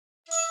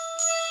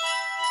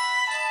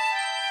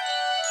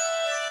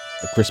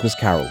A Christmas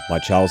Carol by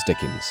Charles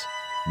Dickens.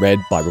 Read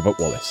by Robert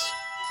Wallace.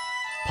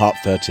 Part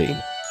 13.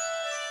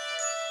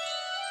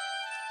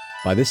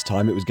 By this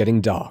time it was getting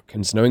dark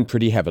and snowing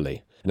pretty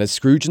heavily, and as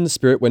Scrooge and the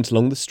Spirit went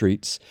along the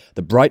streets,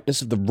 the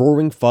brightness of the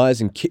roaring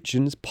fires in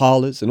kitchens,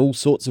 parlours, and all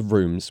sorts of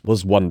rooms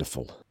was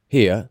wonderful.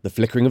 Here, the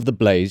flickering of the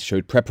blaze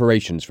showed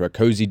preparations for a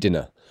cosy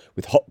dinner,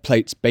 with hot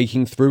plates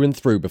baking through and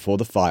through before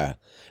the fire,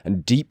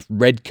 and deep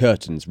red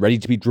curtains ready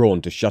to be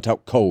drawn to shut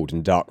out cold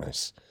and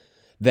darkness.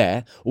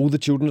 There, all the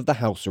children of the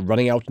house were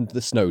running out into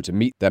the snow to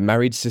meet their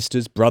married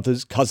sisters,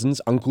 brothers,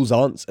 cousins, uncles,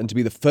 aunts, and to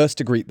be the first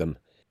to greet them.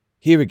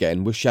 Here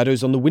again were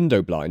shadows on the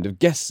window blind of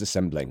guests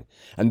assembling,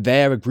 and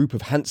there a group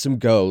of handsome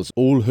girls,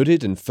 all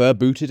hooded and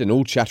fur-booted and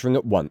all chattering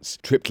at once,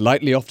 tripped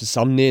lightly off to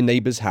some near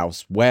neighbour's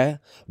house, where,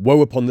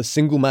 woe upon the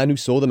single man who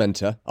saw them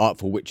enter,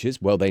 artful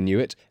witches, well they knew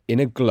it, in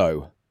a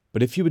glow.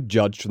 But if you had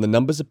judged from the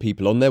numbers of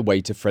people on their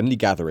way to friendly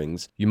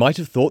gatherings, you might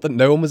have thought that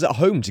no one was at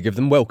home to give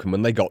them welcome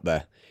when they got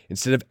there,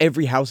 instead of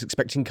every house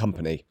expecting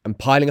company, and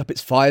piling up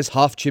its fires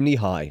half-chimney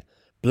high.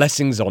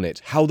 Blessings on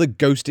it, how the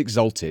ghost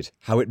exulted,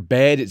 how it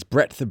bared its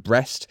breadth of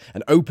breast,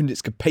 and opened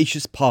its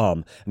capacious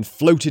palm, and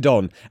floated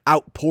on,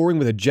 outpouring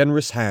with a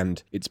generous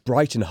hand, its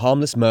bright and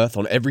harmless mirth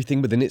on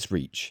everything within its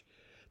reach.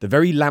 The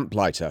very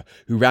lamplighter,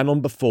 who ran on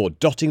before,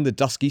 dotting the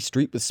dusky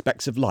street with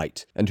specks of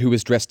light, and who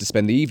was dressed to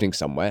spend the evening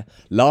somewhere,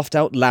 laughed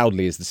out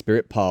loudly as the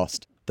Spirit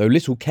passed, though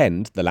little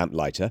kenned, the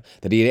lamplighter,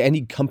 that he had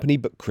any company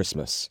but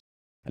Christmas.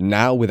 And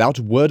now, without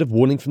a word of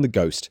warning from the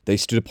ghost, they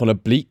stood upon a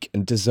bleak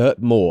and desert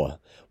moor,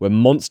 where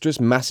monstrous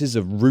masses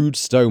of rude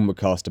stone were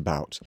cast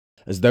about,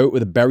 as though it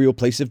were the burial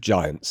place of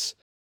giants.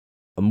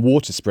 And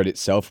water spread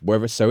itself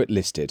whereso it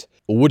listed,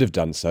 or would have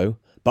done so,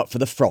 but for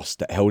the frost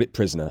that held it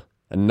prisoner,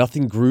 and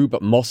nothing grew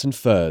but moss and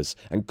furze,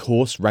 and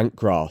coarse rank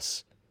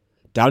grass.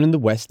 Down in the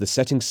west the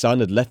setting sun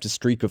had left a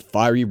streak of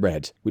fiery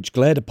red, which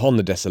glared upon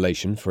the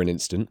desolation for an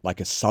instant like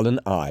a sullen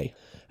eye,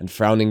 and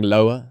frowning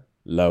lower,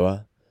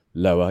 lower,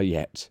 lower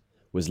yet,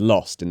 was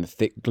lost in the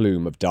thick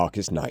gloom of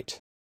darkest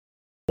night.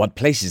 "What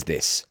place is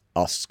this?"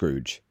 asked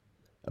Scrooge.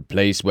 "A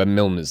place where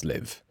milliners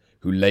live,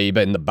 who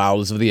labour in the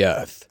bowels of the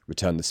earth,"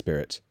 returned the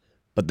Spirit.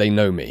 "But they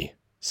know me.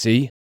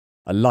 See?"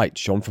 A light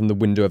shone from the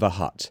window of a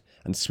hut,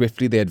 and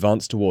swiftly they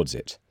advanced towards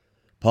it.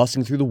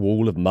 Passing through the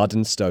wall of mud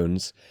and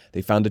stones,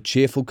 they found a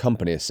cheerful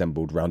company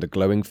assembled round a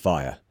glowing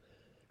fire.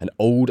 An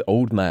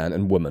old man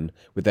and woman,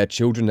 with their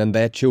children and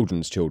their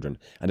children's children,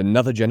 and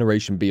another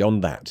generation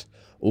beyond that,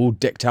 all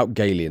decked out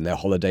gaily in their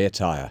holiday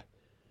attire.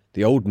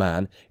 The old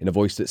man, in a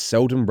voice that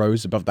seldom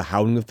rose above the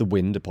howling of the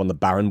wind upon the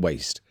barren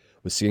waste,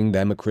 was singing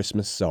them a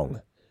Christmas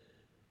song.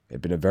 It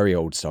had been a very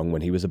old song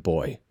when he was a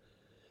boy,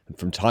 and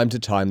from time to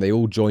time they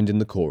all joined in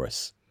the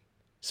chorus.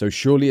 So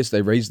surely as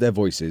they raised their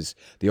voices,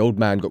 the old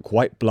man got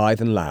quite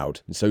blithe and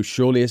loud, and so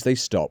surely as they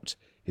stopped,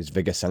 his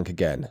vigour sank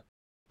again.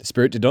 The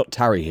Spirit did not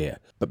tarry here,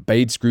 but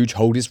bade Scrooge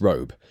hold his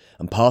robe,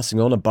 and passing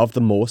on above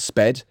the moor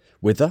sped,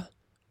 whither?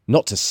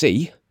 Not to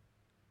sea.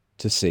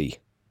 To sea.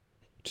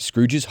 To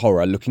Scrooge's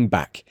horror, looking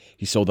back,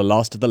 he saw the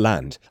last of the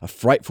land, a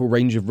frightful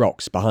range of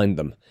rocks behind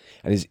them,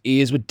 and his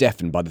ears were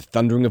deafened by the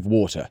thundering of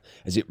water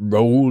as it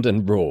rolled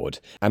and roared,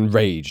 and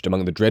raged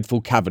among the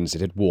dreadful caverns it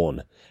had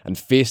worn, and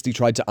fiercely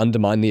tried to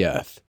undermine the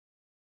earth.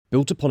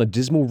 Built upon a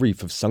dismal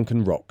reef of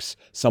sunken rocks,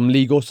 some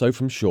league or so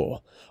from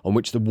shore, on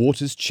which the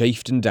waters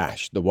chafed and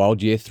dashed the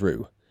wild year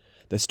through,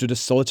 there stood a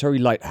solitary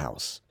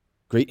lighthouse.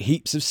 Great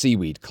heaps of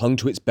seaweed clung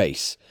to its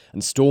base,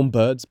 and storm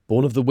birds,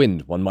 born of the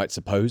wind, one might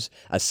suppose,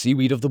 as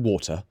seaweed of the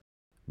water,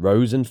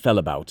 rose and fell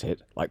about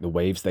it like the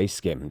waves they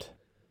skimmed.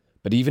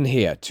 But even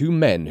here 2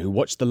 men who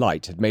watched the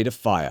light had made a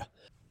fire,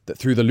 that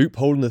through the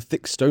loophole in the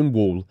thick stone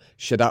wall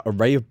shed out a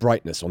ray of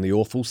brightness on the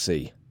awful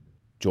sea.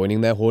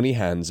 Joining their horny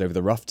hands over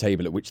the rough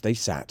table at which they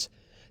sat,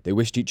 they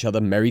wished each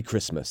other Merry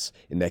Christmas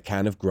in their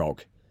can of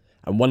grog,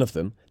 and one of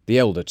them, the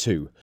elder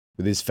too,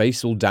 with his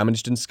face all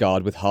damaged and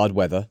scarred with hard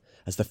weather,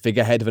 as the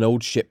figurehead of an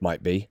old ship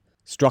might be,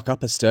 struck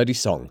up a sturdy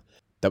song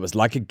that was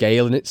like a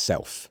gale in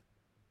itself.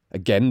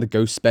 Again the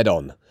ghost sped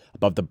on,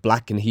 above the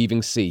black and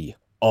heaving sea,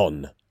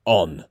 on,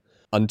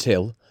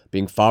 until,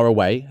 being far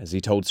away, as he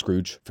told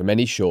Scrooge, from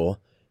any shore,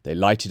 they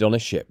lighted on a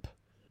ship.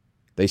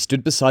 They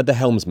stood beside the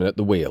helmsman at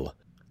the wheel,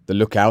 the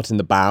lookout in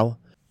the bow,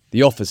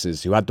 the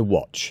officers who had the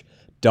watch,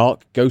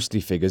 dark ghostly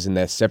figures in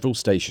their several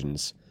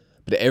stations,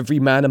 but every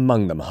man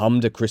among them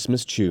hummed a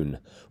Christmas tune,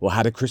 or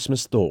had a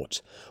Christmas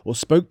thought, or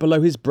spoke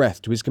below his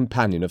breath to his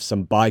companion of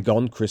some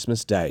bygone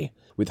Christmas day,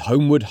 with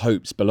homeward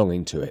hopes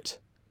belonging to it.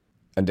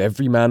 And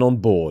every man on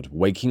board,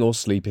 waking or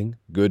sleeping,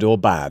 good or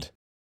bad,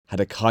 had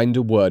a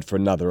kinder word for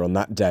another on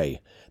that day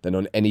than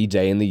on any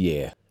day in the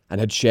year, and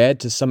had shared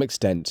to some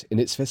extent in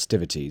its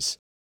festivities,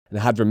 and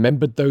had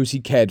remembered those he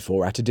cared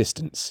for at a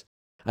distance,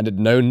 and had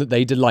known that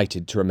they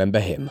delighted to remember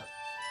him.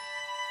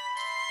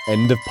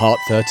 End of Part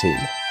 13.